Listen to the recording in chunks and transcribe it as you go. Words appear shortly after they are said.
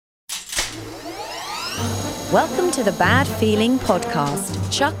Welcome to the Bad Feeling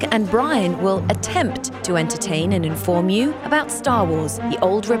Podcast. Chuck and Brian will attempt to entertain and inform you about Star Wars, The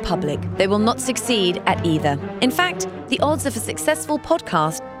Old Republic. They will not succeed at either. In fact, the odds of a successful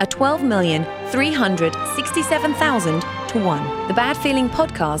podcast are 12,367,000 to 1. The Bad Feeling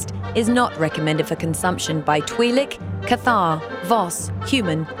Podcast is not recommended for consumption by Twi'lek, Cathar, Voss,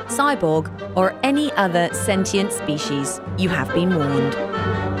 human, cyborg, or any other sentient species. You have been warned.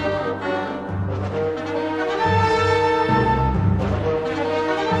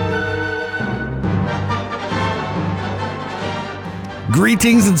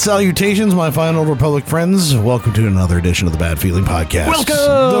 Greetings and salutations, my fine Old Republic friends. Welcome to another edition of the Bad Feeling Podcast.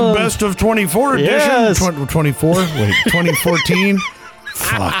 Welcome! The best of 24 edition. Yes. 24? Wait, 2014?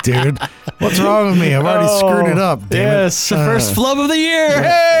 Fuck, dude. What's wrong with me? I've already screwed it up, damn yes, it. first flub of the year.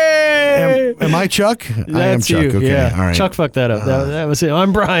 Hey! Am I Chuck? I am Chuck. You. Okay, Yeah. all right. Chuck fucked that up. That was it.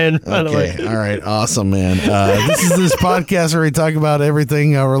 I'm Brian, by the way. Okay, all right, awesome, man. This is this podcast where we talk about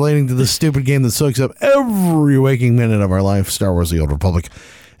everything relating to this stupid game that soaks up every waking minute of our life, Star Wars: The Old Republic.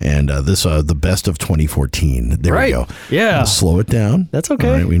 And this, the best of 2014. There we go. Yeah. We'll slow it down. That's okay.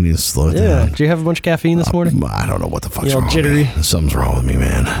 All right, we need to slow it Yeah. down. Did you have a bunch of caffeine this morning? I don't know what the fuck's You all wrong jittery? with me. Something's wrong with me,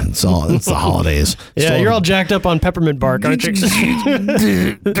 man. It's the holidays. Yeah, you're all jacked up on peppermint bark, aren't you?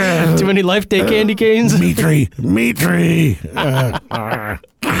 Too many Life Day candy canes? Mitri.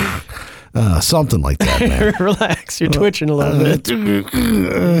 Something like that, man. Relax, you're twitching a little bit.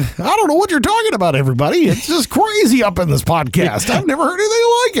 I don't know what you're talking about, everybody. It's just crazy up in this podcast. I've never heard anything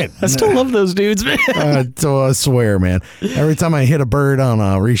like it. I still love those dudes, man. So I swear, man. Every time I hit a bird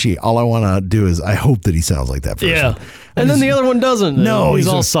on Rishi, all I want to do is I hope that he sounds like that person. Yeah. And then the other one doesn't. No, he's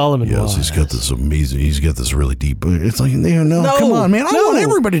all solemn and yes, wise. he's got this amazing. He's got this really deep. It's like no, No, come on, man. I no. want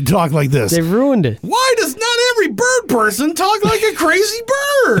everybody to talk like this. They've ruined it. Why does not every bird person talk like a crazy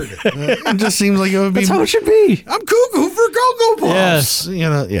bird? It just seems like it would be. That's how it should be. I'm cuckoo for Cocoa Puffs. Yes. You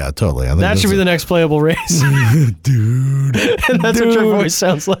know, yeah, totally. I think That should be the next playable race. dude. And that's what your voice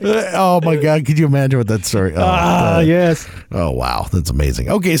sounds like. Oh my God! Could you imagine what that story? Yes. Oh wow, that's amazing.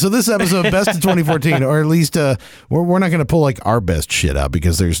 Okay, so this episode, best of 2014, or at least we're not going to pull like our best shit out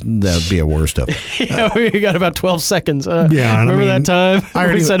because that'd be a worse stuff. Yeah, we got about 12 seconds. Yeah, remember that time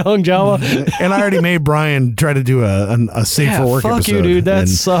we said Hung Jawa? And I already made Brian try to do a safe for work fuck episode. you, dude. That and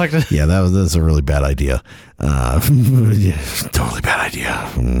sucked. Yeah, that's a really bad idea. Yeah, totally bad idea.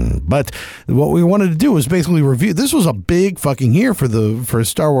 But what we wanted to do was basically review. This was a big fucking year for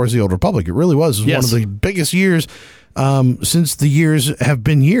Star Wars: The Old Republic. It really was. It was one of the biggest years since the years have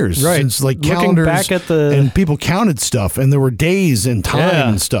been years. Right. Since like Looking calendars back at and people counted stuff and there were days and time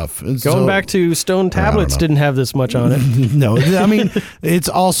and stuff. And Going back to stone tablets didn't have this much on it. No, I mean, it's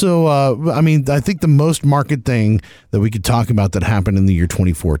also, I think the most market thing that we could talk about that happened in the year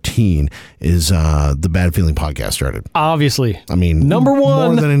 2014 is the Bad Feeling Podcast started. Obviously. I mean, number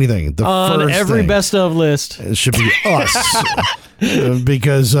one more than anything, the on first every thing, best of list. it should be us.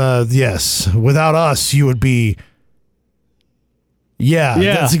 Because, yes, without us, you would be. Yeah,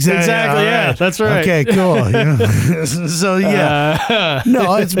 that's exactly yeah, right. that's right. Okay, cool. Yeah. So yeah,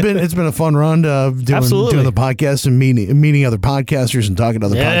 no, it's been a fun run doing the podcast and meeting other podcasters and talking to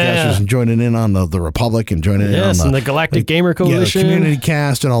other podcasters and joining in on the Republic and joining in on the Galactic Gamer Coalition, the community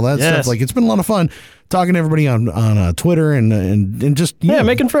cast and all that stuff. Like it's been a lot of fun talking to everybody on Twitter and just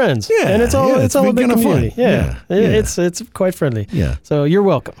making friends. Yeah, and it's all a big community. Fun. Yeah. It's quite friendly. Yeah, so you're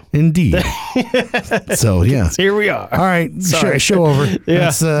welcome. Indeed. So yeah, here we are. All right, show over. Yeah,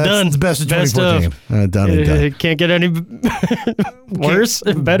 that's done. That's the best of 2014. Done and done. It can't get any worse,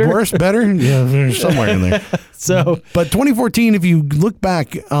 better. Worse, better. Yeah, there's somewhere in there. So, but 2014, if you look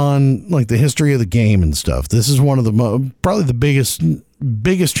back on like the history of the game and stuff, this is one of the probably the biggest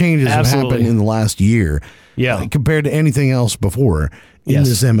changes that have happened in the last year. Yeah, compared to anything else before in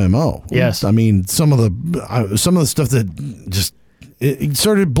this MMO. Yes, I mean some of the stuff that just it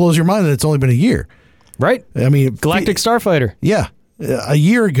sort of blows your mind that it's only been a year. Right. I mean, Galactic Starfighter. Yeah. A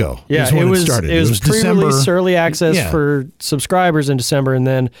year ago. Yeah, is when it started. It was pre-release early access Yeah. for subscribers in December, and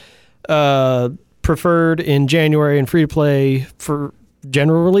then preferred in January and free to play for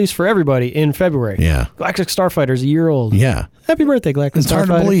general release for everybody in February. Yeah. Galactic Starfighter is a year old. Yeah. Happy birthday, Galactic Starfighter. It's hard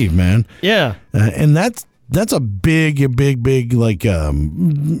to believe, man. Yeah. And that's a big like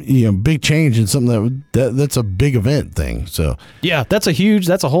big change and something that's a big event thing. So yeah, that's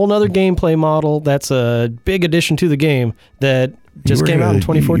a whole nother gameplay model. That's a big addition to the game that just came out in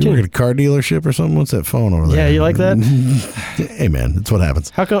 2014. You work at a car dealership or something? What's that phone over there? Yeah, you like that? Hey man, that's what happens.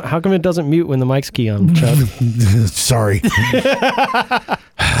 How come it doesn't mute when the mic's key on, Chuck? Sorry.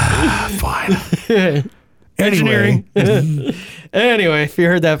 Fine. Engineering. Anyway, if you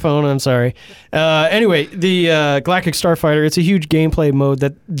heard that phone, I'm sorry. Anyway, the Galactic Starfighter, it's a huge gameplay mode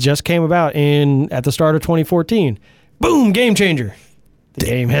that just came about at the start of 2014. Boom, game changer. The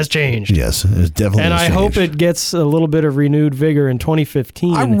game has changed. Yes, it definitely And has I changed. hope it gets a little bit of renewed vigor in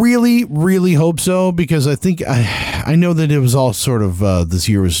 2015. I really, really hope so, because I think I know that it was all sort of this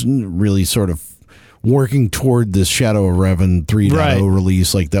year was really sort of working toward this Shadow of Revan 3.0 Right.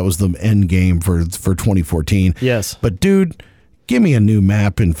 release. Like that was the end game for 2014. Yes. But dude, give me a new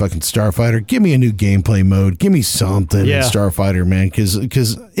map in fucking Starfighter. Give me a new gameplay mode. Give me something Yeah. in Starfighter, man, because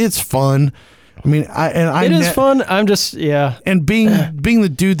it's fun. I mean, It is fun. I'm just, yeah. And being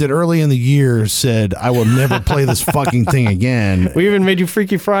the dude that early in the year said, I will never play this fucking thing again. We even made you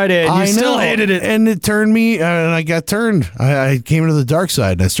Freaky Friday, and you still hated it. And it turned me, and I got turned. I came to the dark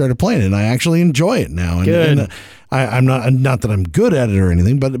side, and I started playing it, and I actually enjoy it now. And, Good. And I'm not that I'm good at it or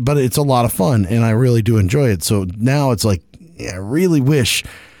anything, but it's a lot of fun, and I really do enjoy it. So now it's like, I really wish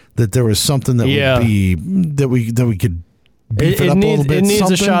that there was something that would be that we could beef it up a little bit. It needs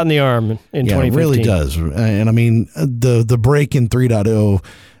something. a shot in the arm in 2015. It really does. And I mean, the break in 3.0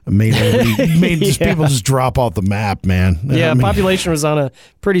 made just people just drop off the map, man. Yeah, I mean, population was on a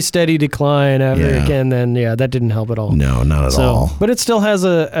pretty steady decline after again. Then that didn't help at all. No, not at all. But it still has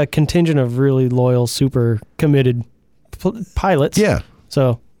a contingent of really loyal, super committed pilots. Yeah.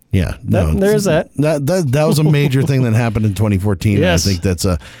 So yeah, no, there's that. That was a major thing that happened in 2014. Yes. And I think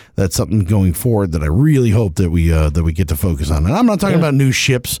that's something going forward that I really hope that we get to focus on. And I'm not talking about new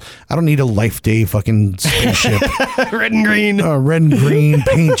ships. I don't need a Life Day fucking spaceship. Red and green. Red and green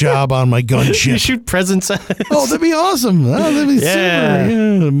paint job on my gunship. You shoot presents. Oh, that'd be awesome. Oh, that'd be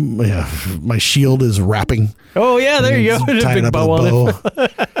super. Yeah. My shield is wrapping. Oh yeah, there you go. Tied Big up bow with a on bow.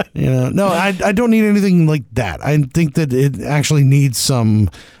 it. No, I don't need anything like that. I think that it actually needs some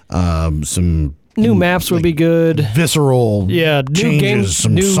New maps would be good. Visceral Yeah, new changes,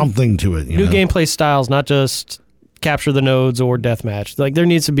 something to it. New gameplay styles, not just capture the nodes or deathmatch. Like there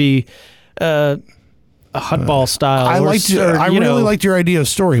needs to be a hutball style. I really liked your idea of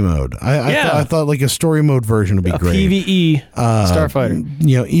story mode. I thought like a story mode version would be great. PvE Starfighter.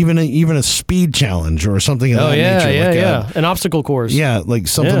 Even a speed challenge or something of that nature. An obstacle course. Yeah, like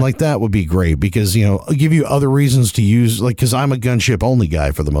something like that would be great because, it'll give you other reasons to use, like, because I'm a gunship only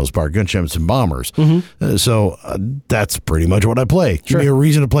guy for the most part, gunships and bombers. Mm-hmm. So that's pretty much what I play. Sure. Give me a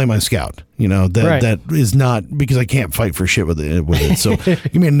reason to play my scout. That is not because I can't fight for shit with it. So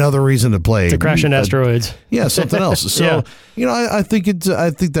give me another reason to play. To crash in asteroids. Yeah, something else. So, I think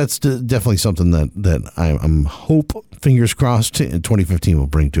that's definitely something that I'm fingers crossed, 2015 will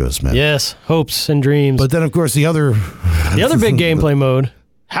bring to us, man. Yes, hopes and dreams. But then, of course, the other big gameplay mode,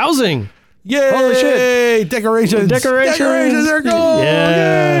 housing. Yay! Holy shit! Decorations are gold!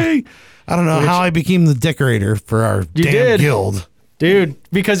 Yeah. Yay! I don't know how I became the decorator for our damn guild. Dude,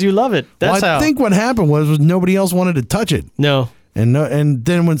 because you love it. That's I think what happened was nobody else wanted to touch it. No. And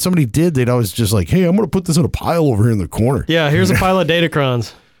then when somebody did, they'd always just like, hey, I'm going to put this in a pile over here in the corner. Yeah, here's a pile of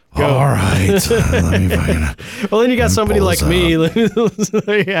Datacrons. Go. All right. Let me find well, then you got somebody like me who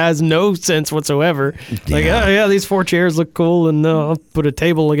has no sense whatsoever. Like, these 4 chairs look cool, and I'll put a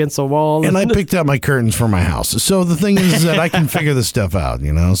table against the wall. And I picked out my curtains for my house. So the thing is that I can figure this stuff out,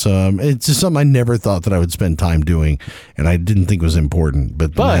 So it's just something I never thought that I would spend time doing, and I didn't think was important.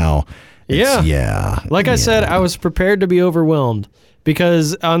 But now, like I said, I was prepared to be overwhelmed.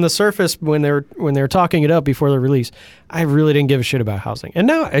 Because on the surface, when they were talking it up before the release, I really didn't give a shit about housing. And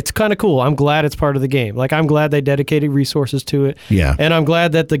now it's kind of cool. I'm glad it's part of the game. Like, I'm glad they dedicated resources to it. Yeah. And I'm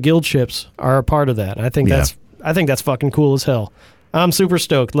glad that the guild ships are a part of that. I think that's fucking cool as hell. I'm super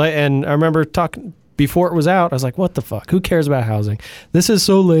stoked. And I remember talking before it was out. I was like, "What the fuck? Who cares about housing? This is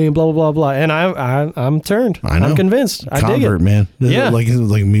so lame." Blah blah blah blah. And I'm turned. I know. I'm convinced. I dig it, man. Yeah. Like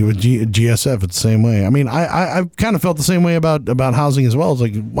me with GSF, it's the same way. I mean, I kind of felt the same way about housing as well. It's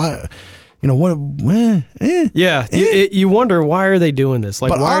like, why? You wonder, why are they doing this? Like,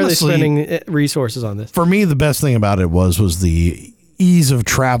 but why honestly, are they spending resources on this? For me, the best thing about it was the ease of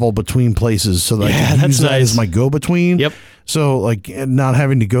travel between places, so that I could use that as my go-between. Yep. So, like, not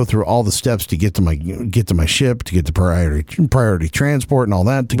having to go through all the steps to get to my ship, to get to priority transport and all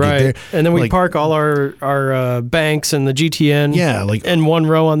that to get there. And then we park all our banks and the GTN. Yeah, like in one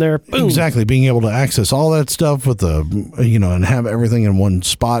row on there. Boom. Exactly. Being able to access all that stuff with and have everything in one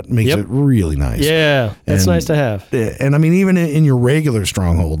spot makes it really nice. Yeah, that's nice to have. And I mean, even in your regular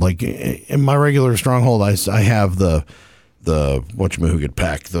stronghold, like in my regular stronghold, I have the whatchamahooget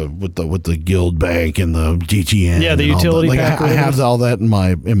pack, with the guild bank and the GTN. Yeah, the utility pack. I have all that in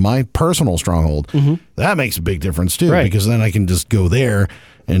my personal stronghold. Mm-hmm. That makes a big difference too, right. because then I can just go there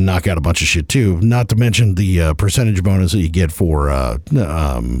and knock out a bunch of shit too. Not to mention the percentage bonus that you get for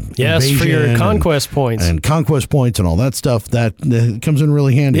yes, for your conquest points and conquest points and all that stuff. That comes in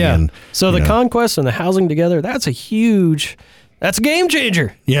really handy. Yeah. And, so the conquest and the housing together, that's a game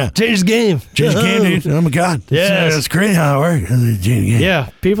changer. Yeah. Change the game. Change the game, dude. Oh my God. Yes. That's great how it works. Yeah.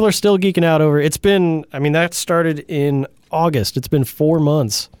 People are still geeking out over it. It's been, that started in August. It's been 4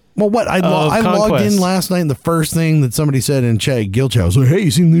 months. Well, what? I logged in last night, and the first thing that somebody said in Guild Chat was like, "Hey, you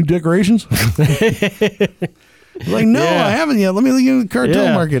seen the new decorations?" Like, no, I haven't yet. Let me look at the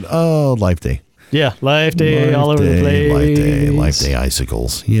cartel market. Oh, Life Day. Yeah, Life Day all over the place. Life Day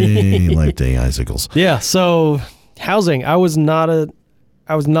icicles. Yay, Life Day icicles. Yeah, so housing, I was not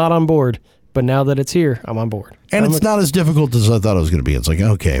on board, but now that it's here, I'm on board. And it's not as difficult as I thought it was going to be. It's like,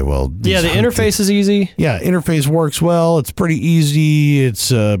 okay, well. Yeah, the interface is easy. Yeah, interface works well. It's pretty easy.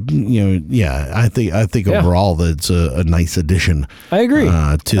 It's, I think overall that's a nice addition. I agree.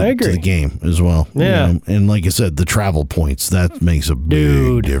 To the game as well. Yeah. And like I said, the travel points, that makes a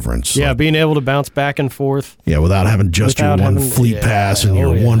big difference. Yeah, like, being able to bounce back and forth. Yeah, without having just your one fleet pass and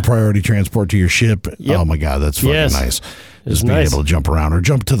your one priority transport to your ship. Yep. Oh my God, that's fucking nice. Just being able to jump around or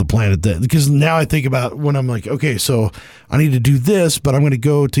jump to the planet. Because now I think about when I'm like, okay, so I need to do this, but I'm going to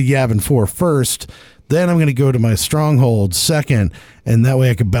go to Yavin 4 first. Then I'm going to go to my stronghold second, and that way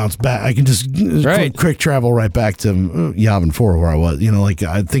I can bounce back. I can just quick travel right back to Yavin 4 where I was. Like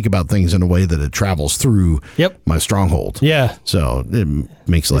I think about things in a way that it travels through my stronghold. Yeah. So it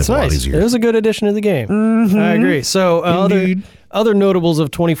makes life a lot easier. It was a good addition to the game. Mm-hmm. I agree. So other notables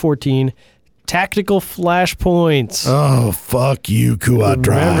of 2014. Tactical flashpoints. Oh, fuck you, Kuat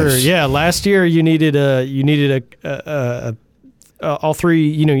drives. Yeah, last year you needed all three.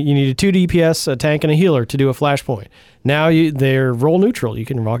 You needed 2 DPS, a tank, and a healer to do a flashpoint. Now they're role neutral. You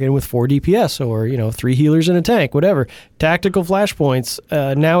can walk in with 4 DPS or 3 healers and a tank, whatever. Tactical flashpoints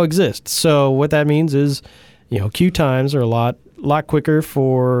now exist. So what that means is, queue times are a lot quicker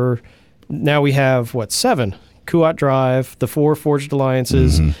for. Now we have 7. Kuat Drive, the 4 Forged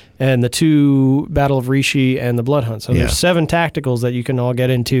Alliances, and the 2 Battle of Rishi and the Blood Hunt. So there's 7 tacticals that you can all get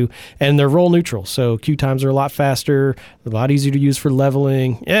into, and they're role neutral. So queue times are a lot faster, a lot easier to use for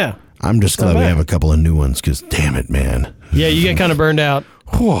leveling. Yeah. I'm just glad we have a couple of new ones because, damn it, man. Yeah, you get kind of burned out.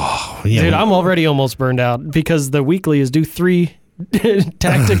 Dude, I'm already almost burned out because the weekly is do 3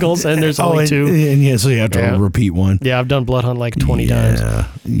 tacticals and there's only 2. And so you have to repeat one. Yeah, I've done Blood Hunt like 20 times.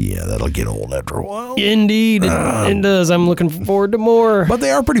 Yeah, that'll get old after a while. Indeed, it does. I'm looking forward to more. But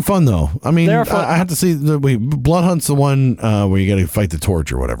they are pretty fun, though. I mean, I have to say, Blood Hunt's the one where you got to fight the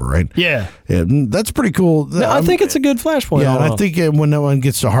torch or whatever, right? Yeah. That's pretty cool. I think it's a good flashpoint. Yeah, and I think when that one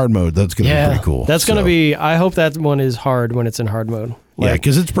gets to hard mode, that's going to be pretty cool. That's going to be, I hope that one is hard when it's in hard mode. Yeah,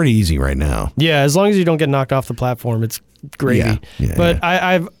 because it's pretty easy right now. Yeah, as long as you don't get knocked off the platform, it's gravy. But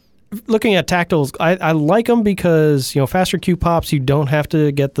I've looking at tacticals, I like them because faster queue pops. You don't have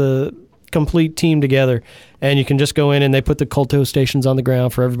to get the complete team together, and you can just go in and they put the culto stations on the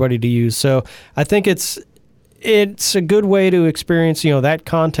ground for everybody to use. So I think it's a good way to experience that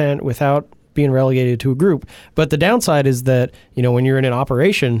content without being relegated to a group. But the downside is that when you're in an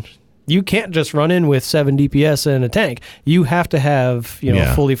operation, you can't just run in with 7 DPS and a tank. You have to have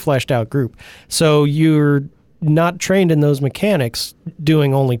a fully fleshed out group. So you're not trained in those mechanics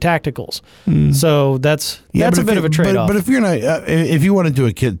doing only tacticals. So that's a bit of a trade-off. But if you're not, if you want to do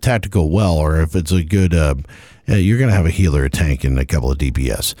a tactical well, or if it's a good, you're going to have a healer, a tank, and a couple of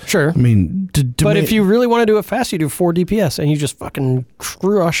DPS. Sure. I mean, but if you really want to do it fast, you do 4 DPS and you just fucking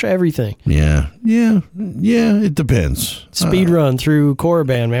crush everything. Yeah. It depends. Speed run through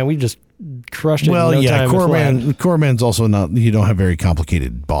Korriban, man. We just crushed it. Well, in no time Korriban's also not. You don't have very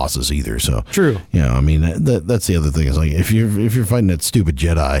complicated bosses either. So true. I mean that's the other thing is like if you're fighting that stupid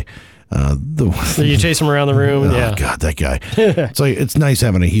Jedi. So you chase him around the room. Oh God, that guy! It's nice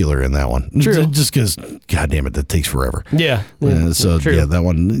having a healer in that one. True. Just because, God damn it, that takes forever. Yeah. True. That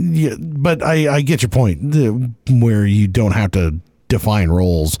one. Yeah, but I get your point where you don't have to define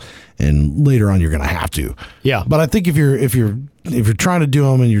roles, and later on you're going to have to. Yeah. But I think if you're trying to do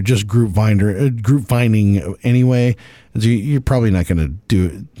them and you're just group finding anyway, you're probably not going to do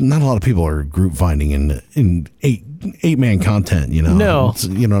it. Not a lot of people are group finding in 8-man content, No.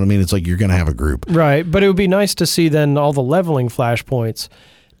 You know what I mean? It's like you're going to have a group. Right. But it would be nice to see then all the leveling flashpoints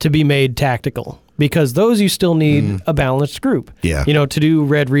to be made tactical, because those you still need a balanced group. Yeah. To do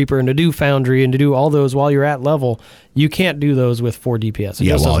Red Reaper and to do Foundry and to do all those while you're at level. You can't do those with 4 DPS. It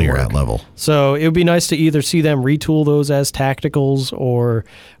just while you're work. at level. So it would be nice to either see them retool those as tacticals or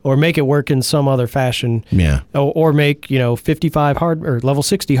make it work in some other fashion. Yeah. Or make 55 hard or level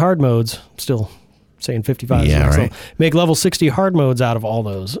 60 hard modes. Still saying 55. Yeah, so right. Make level 60 hard modes out of all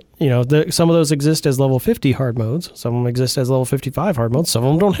those. Some of those exist as level 50 hard modes. Some of them exist as level 55 hard modes. Some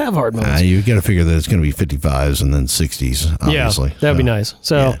of them don't have hard modes. You got to figure that it's going to be 55s and then 60s, obviously. Yeah, that'd be nice.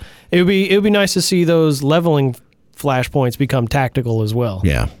 So it would be nice to see those leveling flashpoints become tactical as well.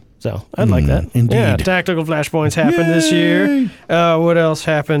 Yeah. So I'd like that. Indeed. Yeah, tactical flashpoints happened this year. What else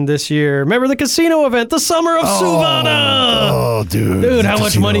happened this year? Remember the casino event, the Summer of Suvana? Oh, dude. Dude, how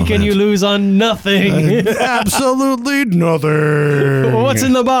much money can you lose on nothing? Absolutely nothing. What's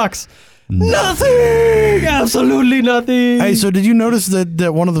in the box? Nothing. Absolutely nothing. Hey, so did you notice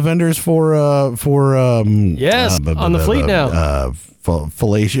that one of the vendors for yes, on the fleet now.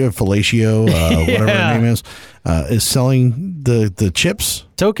 Fellatio, whatever her name is selling the chips.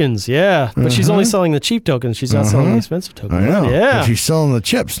 Tokens, yeah. But she's only selling the cheap tokens. She's not selling the expensive tokens. I know. Yeah. But she's selling the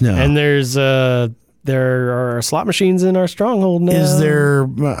chips now. And there are slot machines in our stronghold now. Is there,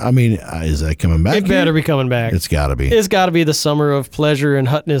 is that coming back? It better be coming back. It's got to be. It's got to be the summer of pleasure and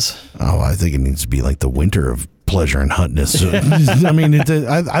hutness. Oh, I think it needs to be like the winter of pleasure and hutness.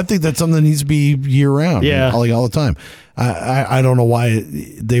 I think that's something that needs to be year round. Yeah. All the time. I don't know why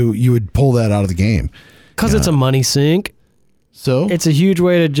you would pull that out of the game. Because it's a money sink. So? It's a huge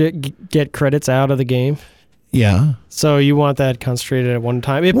way to get credits out of the game. Yeah. So you want that concentrated at one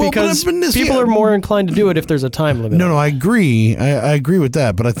time. Because people are more inclined to do it if there's a time limit. No, I agree. I agree with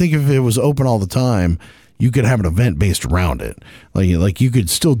that. But I think if it was open all the time, you could have an event based around it. Like you could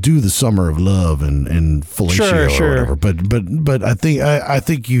still do the Summer of Love and Fellatio or whatever. But I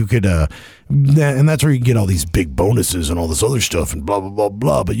think you could, and that's where you can get all these big bonuses and all this other stuff and blah, blah, blah,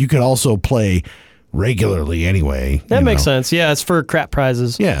 blah. But you could also play regularly anyway. That makes sense. Yeah, it's for crap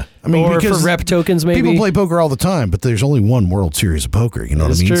prizes. Yeah. Or for rep tokens, maybe. People play poker all the time, but there's only one World Series of Poker. You know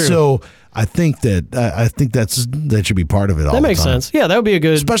what I mean? True. So I think that should be part of it all the time. That makes sense. Yeah, that would be a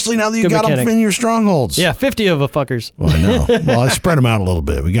good Especially now that you got mechanic. them in your strongholds. Yeah, 50 of the fuckers. Well, I know. Well, I spread them out a little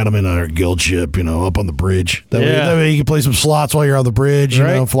bit. We got them in our guild ship, up on the bridge. That way you can play some slots while you're on the bridge,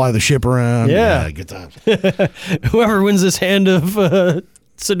 fly the ship around. Yeah. Good times. Whoever wins this hand of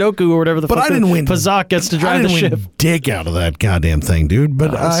Sudoku or whatever the fuck. But I didn't win. Pazak gets to drive the ship. Dick out of that goddamn thing, dude.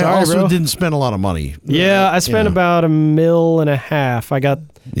 But I also didn't spend a lot of money. Yeah, I spent about $1.5 million.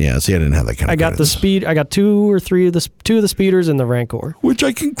 Yeah, see, I didn't have that kind of. I got the speed. I got two of the speeders and the Rancor, which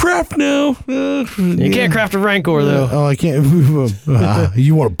I can craft now. You can't craft a Rancor though. Oh, I can't.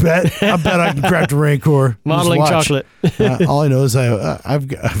 You want to bet? I bet I can craft a Rancor. Modeling chocolate. All I know is I've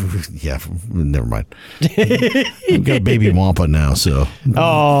got. Yeah, never mind. I've got a baby Wampa now, so.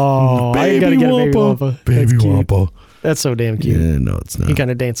 Oh, I gotta get a baby Wampa. Baby Wampa. That's so damn cute. Yeah, no, it's not. He kind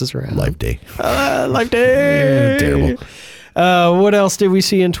of dances around. Life Day. Life Day. Yeah, terrible. What else did we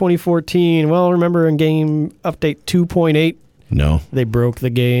see in 2014? Well, remember in game update 2.8? No. They broke the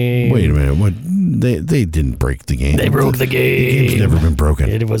game. Wait a minute. What? They didn't break the game. They broke the game. The game's never been broken.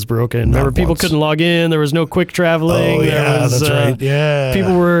 It was broken. Remember, people couldn't log in. There was no quick traveling. Oh, yeah, that's right. Yeah.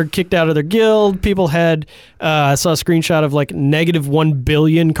 People were kicked out of their guild. People had, I saw a screenshot of negative 1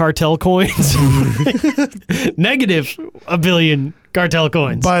 billion cartel coins. Negative 1 billion cartel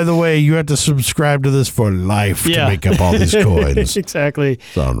coins. By the way, you have to subscribe to this for life to make up all these coins. Exactly.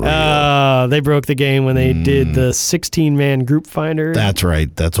 It's unreal. They broke the game when they did the 16-man group finder. That's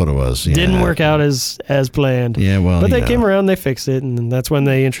right. That's what it was. Yeah. Didn't work out as planned. Yeah, well, but they came around, they fixed it, and that's when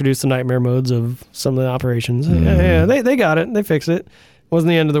they introduced the nightmare modes of some of the operations. Yeah, they got it. They fixed it. Wasn't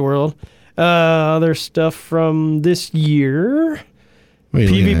the end of the world. Other stuff from this year.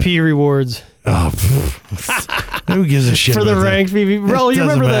 PvP rewards. Oh, who gives a shit for the ranked PvP? Bro, you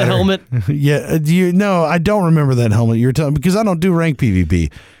remember that helmet? Yeah, no, I don't remember that helmet. You're telling because I don't do ranked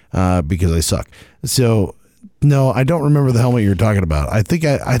PvP because I suck. So no, I don't remember the helmet you're talking about. I think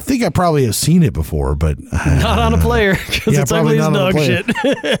I probably have seen it before, but not on a player because it's ugly as dog shit.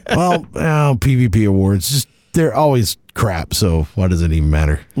 Well, PvP awards they're always crap. So why does it even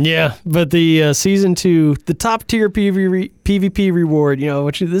matter? Yeah, but the season 2, the top tier PvP reward,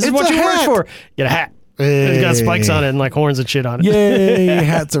 this is what you work for. Get a hat. Hey. It's got spikes on it and horns and shit on it. Yay,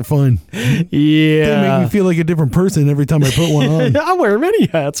 hats are fun. Yeah. They make me feel like a different person every time I put one on. I wear many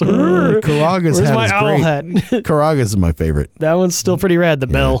hats. Karaga's hat my is owl great. hat? Karaga's is my favorite. That one's still pretty rad. The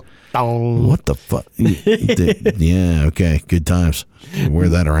bell. What the fuck? Yeah, okay. Good times. Wear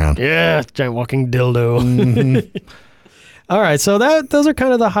that around. Yeah, giant walking dildo. Mm-hmm. All right, so those are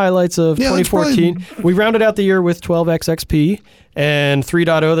kind of the highlights of 2014. We rounded out the year with 12x XP and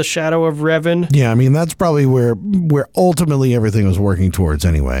 3.0, the Shadow of Revan. Yeah, I mean, that's probably where ultimately everything was working towards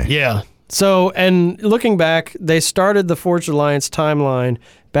anyway. Yeah. So, and looking back, they started the Forged Alliance timeline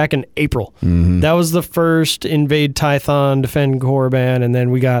back in April. Mm-hmm. That was the first invade Tython, defend Korriban, and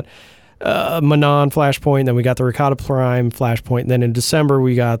then we got Manon Flashpoint, then we got the Rakata Prime Flashpoint, and then in December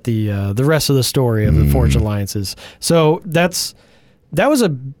we got the rest of the story of the Forged Alliances. So that was a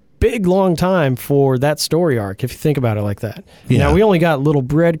big long time for that story arc, if you think about it like that. Yeah. Now we only got little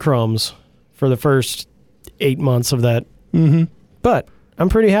breadcrumbs for the first 8 months of that, but I'm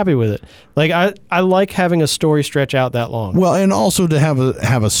pretty happy with it. Like I like having a story stretch out that long. Well, and also to have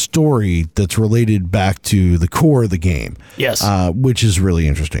a story that's related back to the core of the game. Yes. Which is really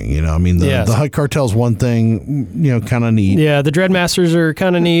interesting. You know, I mean, the Hutt Cartel's one thing, you know, kind of neat. Yeah, the Dreadmasters are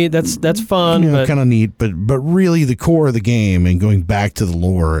kind of neat. That's fun. You know, kind of neat, but really the core of the game and going back to the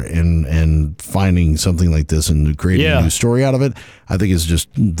lore and finding something like this and creating a new story out of it, I think is just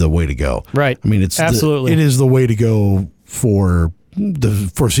the way to go. Right. I mean, absolutely it is the way to go for the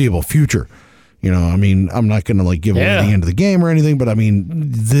foreseeable future. You know, I mean, I'm not going to like give away the end of the game or anything, but I mean,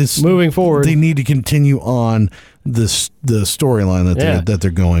 this moving forward, they need to continue on the storyline that they're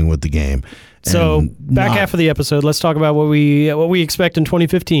going with the game. So back half of the episode, let's talk about what we expect in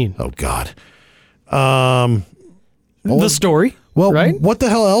 2015. Oh God, the story. Well, right? What the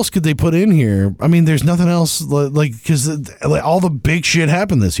hell else could they put in here? I mean, there's nothing else like because all the big shit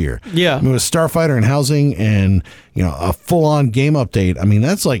happened this year. Yeah, I mean, with Starfighter and housing, and you know, a full-on game update. I mean,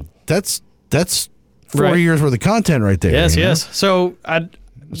 that's 4 years worth of content right there. Yes, you know? yes. So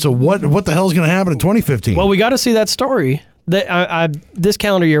what the hell is going to happen in 2015? Well, we got to see that story. This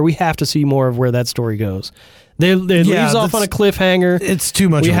calendar year, we have to see more of where that story goes. They leaves off on a cliffhanger. It's too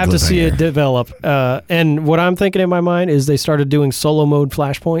much. We of a have to see it develop. And what I'm thinking in my mind is they started doing solo mode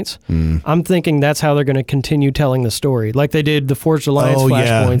flashpoints. I'm thinking that's how they're going to continue telling the story, like they did the Forged Alliance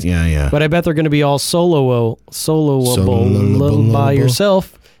flashpoints. Yeah. But I bet they're going to be all soloable by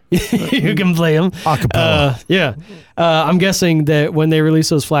yourself. You can play them acapella. I'm guessing that when they release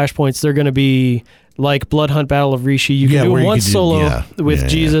those flashpoints, they're going to be like Blood Hunt Battle of Rishi. You can do it once solo with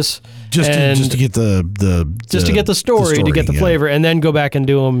Jesus. Just to get the story, to get the flavor, and then go back and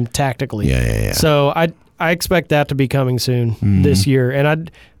do them tactically. Yeah. So I expect that to be coming soon this year,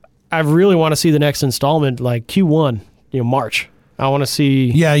 and I really want to see the next installment, like Q1, March. I want to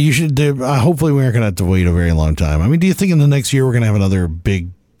see. Yeah, you should. Hopefully, we aren't going to have to wait a very long time. I mean, do you think in the next year we're going to have another big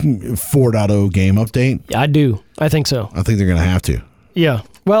 4.0 game update? I do. I think so. I think they're going to have to. Yeah.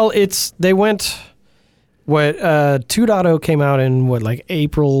 Well, they went. 2.0 came out in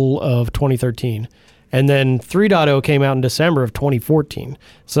April of 2013, and then 3.0 came out in December of 2014.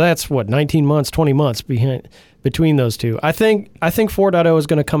 So that's 19 months, 20 months between those two. I think 4.0 is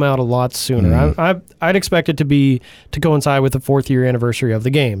going to come out a lot sooner. I'd expect it to coincide with the 4th year anniversary of the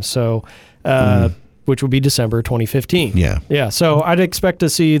game. So, which would be December 2015. Yeah. So I'd expect to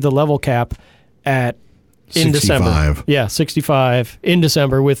see the level cap in 65. December. Yeah, 65 in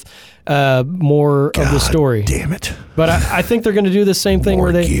December with more of the story. Damn it. But I think they're going to do the same thing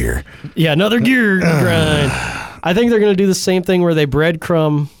where they... gear. Yeah, another gear grind. I think they're going to do the same thing where they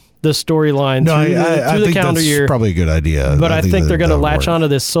breadcrumb the storyline through the calendar year. Probably a good idea. But I think they're going to latch onto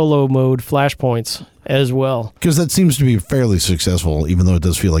this solo mode flashpoints as well. Because that seems to be fairly successful, even though it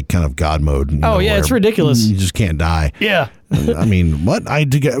does feel like kind of God mode. It's ridiculous. You just can't die. Yeah. I mean, what?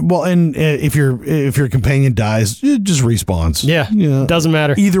 And if your companion dies, it just respawns. Yeah. Doesn't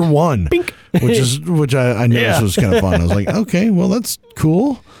matter. Either one. Bink. Which I noticed was kind of fun. I was like, okay, well, that's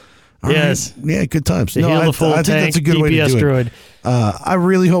cool. All yes. Right. Yeah, good times. I think that's a good way to do droid. it. I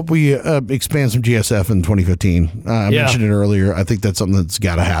really hope we expand some GSF in 2015. I mentioned it earlier. I think that's something that's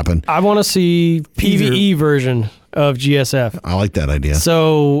got to happen. I want to see PvE version of GSF. I like that idea.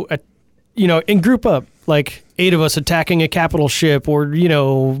 So, and group up, like 8 of us attacking a capital ship, or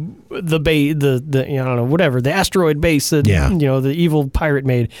the I don't know, whatever, the asteroid base that the evil pirate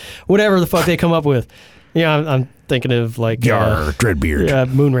made, whatever the fuck they come up with. Yeah, I'm thinking of like Dreadbeard,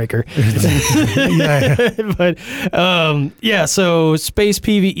 Moonraker. But so space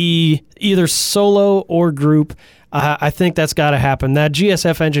PvE, either solo or group. I think that's got to happen. That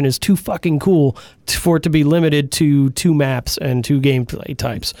GSF engine is too fucking cool for it to be limited to 2 maps and 2 gameplay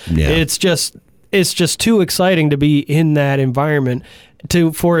types. Yeah. It's just too exciting to be in that environment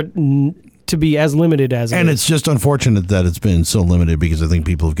for it to be as limited as it is. And it's just unfortunate that it's been so limited, because I think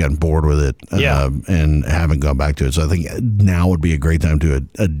people have gotten bored with it and haven't gone back to it. So I think now would be a great time to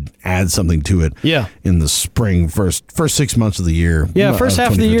add something to it in the spring, first 6 months of the year. Yeah, first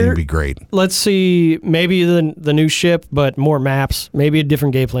half of the year would be great. Let's see, maybe the new ship, but more maps, maybe a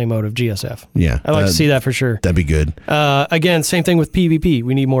different gameplay mode of GSF. Yeah. I'd like to see that for sure. That'd be good. Again, same thing with PvP.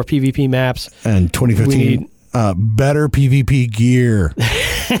 We need more PvP maps. And 2015... better PvP gear.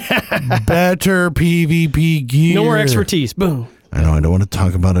 Better PvP gear. No more expertise. Boom. I know I don't want to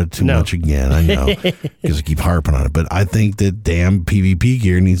talk about it too much again. I know because I keep harping on it, but I think that damn PvP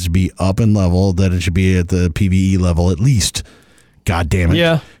gear needs to be up in level. That it should be at the PvE level at least. God damn it!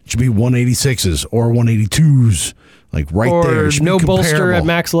 Yeah, it should be 186s or 182s, like right or there. No bolster at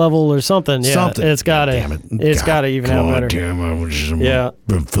max level or something. Yeah, something. It's gotta. It's gotta even out better. Damn, I was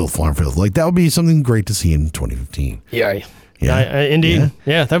just filth, farm filth. Like that would be something great to see in 2015. Yeah. Indeed.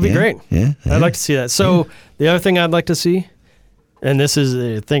 Yeah, that'd be great. Yeah, I'd like to see that. So the other thing I'd like to see, and this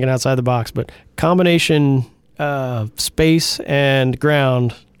is thinking outside the box, but combination space and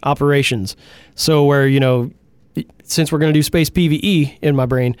ground operations. So where, since we're going to do space PvE in my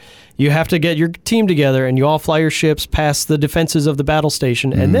brain, you have to get your team together and you all fly your ships past the defenses of the battle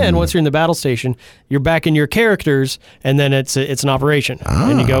station. And then once you're in the battle station, you're back in your characters, and then it's an operation,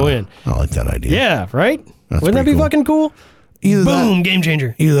 and you go in. I like that idea. Yeah, right? That's Wouldn't that be cool. fucking cool? Boom, game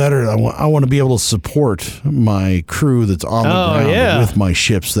changer. Either that or I want to be able to support my crew that's on the ground with my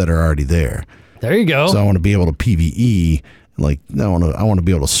ships that are already there. There you go. So I want to be able to PvE. Like I want to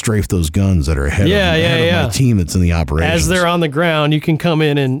be able to strafe those guns that are ahead of my team that's in the operation. As they're on the ground, you can come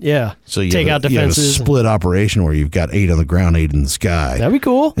in and take out defenses. You have a split operation where you've got 8 on the ground, 8 in the sky. That'd be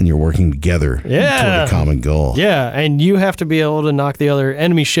cool. And you're working together toward a common goal. Yeah, and you have to be able to knock the other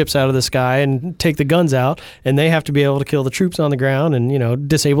enemy ships out of the sky and take the guns out, and they have to be able to kill the troops on the ground and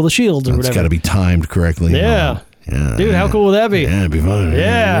disable the shields or whatever. It's got to be timed correctly. Yeah. Yeah, dude, how cool would that be? Yeah, it'd be fun.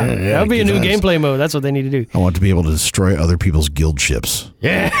 Yeah, that would be a new gameplay mode. That's what they need to do. I want to be able to destroy other people's guild ships.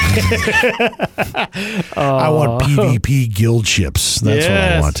 Yeah. I want PvP guild ships. That's what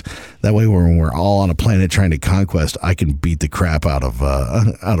I want. That way, when we're all on a planet trying to conquest, I can beat the crap out of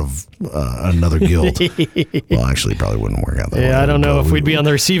another guild. Well, actually, it probably wouldn't work out that way. Yeah, I don't know if we'd be on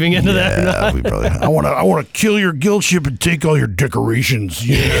the receiving end of that or not. We probably. I want to kill your guild ship and take all your decorations.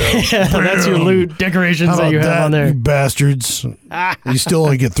 Yeah, that's your loot decorations that you have on there. You bastards. You still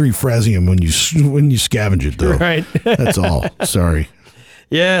only get 3 Frazium when you scavenge it, though. Right. That's all. Sorry.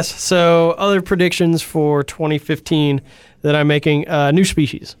 Yes. So other predictions for 2015 that I'm making: new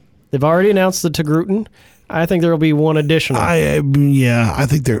species. They've already announced the Togrutan. I think there will be one additional. I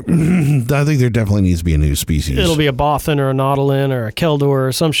think there definitely needs to be a new species. It'll be a Bothan or a Nautilin or a Keldor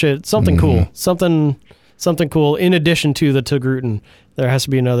or some shit, something cool, something cool. In addition to the Togrutan, there has to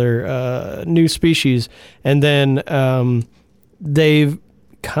be another new species, and then they've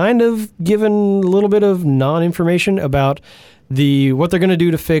kind of given a little bit of non-information about what they're going to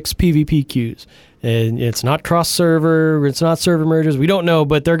do to fix PvP queues. And it's not cross-server, it's not server merges, we don't know,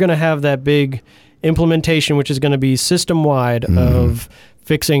 but they're going to have that big implementation, which is going to be system-wide of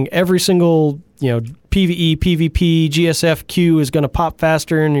fixing every single, PvE, PvP, GSF queue is going to pop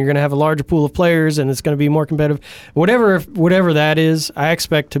faster, and you're going to have a larger pool of players, and it's going to be more competitive. Whatever that is, I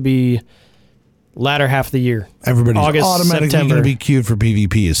expect to be latter half of the year. Everybody's August, automatically going to be queued for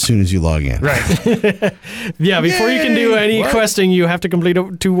PvP as soon as you log in. Right. Yeah, before you can do any questing, you have to complete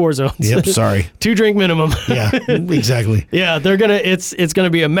 2 war zones. Yep, sorry. 2 drink minimum. Yeah, exactly. Yeah, it's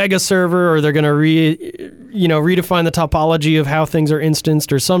gonna be a mega server, or they're gonna redefine the topology of how things are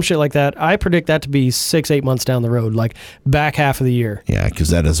instanced or some shit like that. I predict that to be 6-8 months down the road, like back half of the year. Yeah, because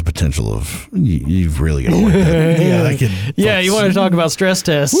that has the potential of you've really got to work that. Yeah, that could. Yeah, you want to talk about stress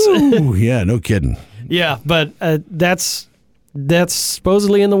tests? Woo, yeah, no kidding. Yeah, but that's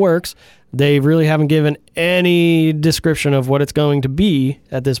supposedly in the works. They really haven't given any description of what it's going to be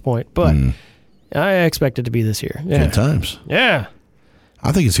at this point, but I expect it to be this year. Yeah. Good times. Yeah.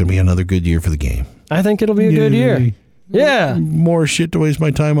 I think it's going to be another good year for the game. I think it'll be a good year. Yeah. More shit to waste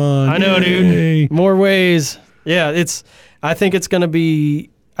my time on. I know, dude. More ways. Yeah, I think it's going to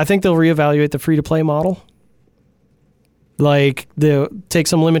be, I think they'll reevaluate the free-to-play model. Like, they'll take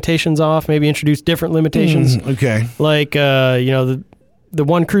some limitations off, maybe introduce different limitations. Okay. Like, the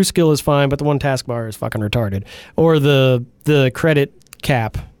one crew skill is fine, but the one taskbar is fucking retarded. Or the credit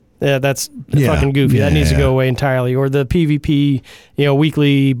cap. Yeah, that's fucking goofy. That needs to go away entirely. Or the PvP,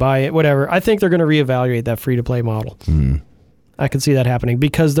 weekly buy it, whatever. I think they're going to reevaluate that free-to-play model. I can see that happening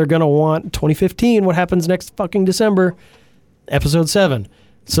because they're going to want 2015, what happens next fucking December, Episode 7.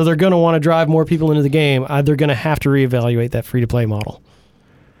 So they're going to want to drive more people into the game. They're going to have to reevaluate that free-to-play model.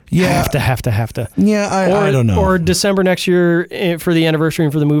 Yeah. Have to. Yeah, I don't know. Or December next year for the anniversary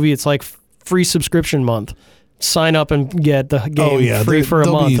and for the movie, it's like free subscription month. Sign up and get the game free for a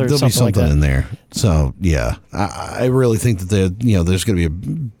month or something like that. There'll be something in there. So, yeah. I really think that there's going to be a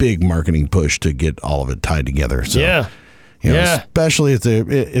big marketing push to get all of it tied together. So, yeah. Especially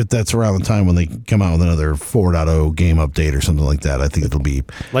if that's around the time when they come out with another 4.0 game update or something like that. I think it'll be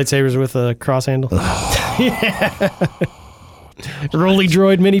lightsabers with a cross handle. Roly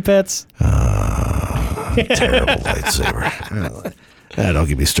droid mini pets. Terrible lightsaber. Don't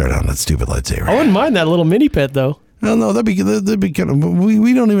get me started on that stupid lightsaber. I wouldn't mind that little mini pet, though. No, that'd be kind of.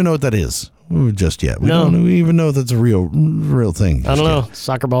 We don't even know what that is just yet. We don't even know if that's a real thing. I don't know.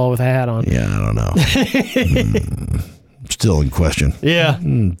 Soccer ball with a hat on. Yeah, I don't know. Still in question. Yeah.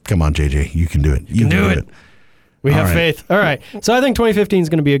 Come on, JJ. You can do it. You can do it. We have faith. All right. So I think 2015 is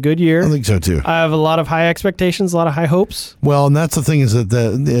going to be a good year. I think so, too. I have a lot of high expectations, a lot of high hopes. Well, and that's the thing is that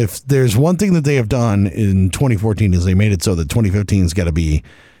if there's one thing that they have done in 2014 is they made it so that 2015 has got to be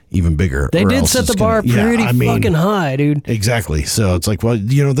even bigger. They did set the bar pretty fucking high, dude. Exactly. So it's like, well,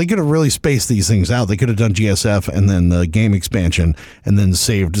 they could have really spaced these things out. They could have done GSF and then the game expansion and then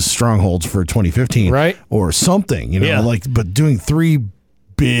saved Strongholds for 2015. Right. Or something, but doing 3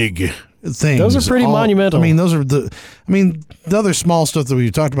 big things. Those are pretty monumental. I mean, the other small stuff that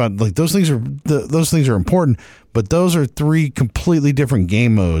we talked about, like those things are important, but those are 3 completely different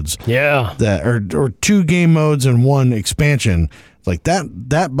game modes. Yeah. That or 2 game modes and 1 expansion. Like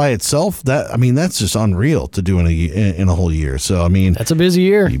that by itself, that's just unreal to do in a whole year. So that's a busy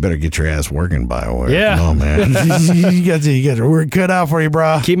year. You better get your ass working, BioWare. Yeah. Oh man, you got your work cut out for you,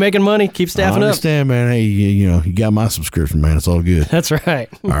 bro. Keep making money. Keep staffing up. I understand, man. Hey, you got my subscription, man. It's all good. That's right.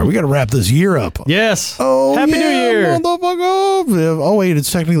 All right, we got to wrap this year up. Yes. Oh, Happy New Year, motherfucker! Oh wait,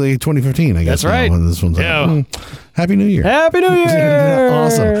 it's technically 2015. I guess. That's right. This one's Happy New Year. Happy New Year.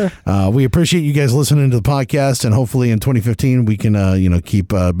 Awesome. We appreciate you guys listening to the podcast, and hopefully in 2015 we can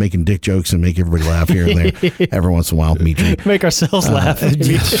keep making dick jokes and make everybody laugh here and there. Every once in a while, me too. Make ourselves laugh. That's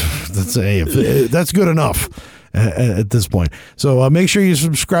good enough at this point. So make sure you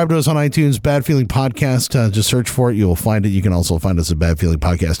subscribe to us on iTunes, Bad Feeling Podcast. Just search for it. You will find it. You can also find us at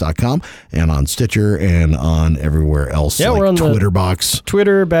badfeelingpodcast.com and on Stitcher and on everywhere else. Yeah, we're on Twitter box.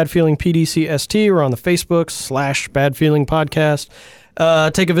 Twitter, Bad Feeling PDCST. We're on the Facebook /Bad Feeling Podcast.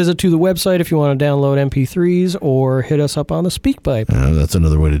 Take a visit to the website if you want to download MP3s or hit us up on the SpeakPipe. That's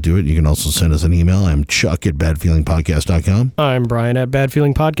another way to do it. You can also send us an email. I'm Chuck at badfeelingpodcast.com. I'm Brian at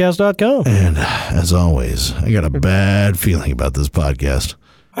badfeelingpodcast.com. And as always, I got a bad feeling about this podcast.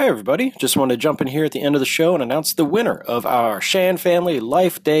 Hi, everybody. Just wanted to jump in here at the end of the show and announce the winner of our Shan Family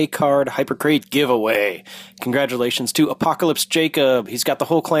Life Day Card Hypercrate giveaway. Congratulations to Apocalypse Jacob. He's got the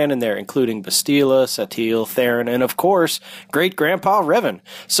whole clan in there, including Bastila, Satil, Theron, and of course, Great Grandpa Revan.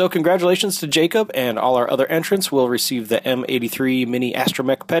 So congratulations to Jacob, and all our other entrants will receive the M83 Mini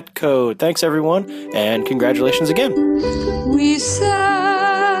Astromech Pet Code. Thanks, everyone, and congratulations again. We celebrate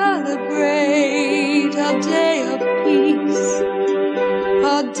a day of peace,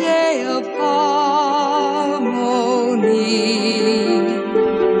 a day of harmony,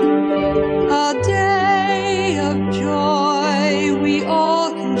 a day of joy we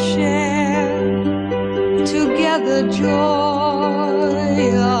all can share together joyously,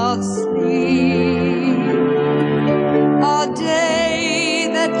 a day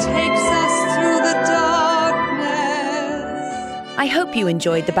that takes us through the darkness. I hope you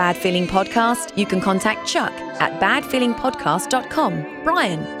enjoyed the Bad Feeling Podcast. You can contact Chuck at badfeelingpodcast.com,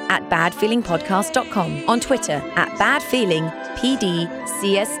 Brian at badfeelingpodcast.com, on Twitter at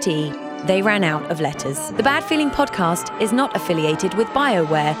badfeelingpdcst. They ran out of letters. The Bad Feeling Podcast is not affiliated with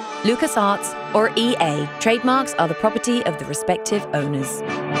BioWare, LucasArts, or EA. Trademarks are the property of the respective owners.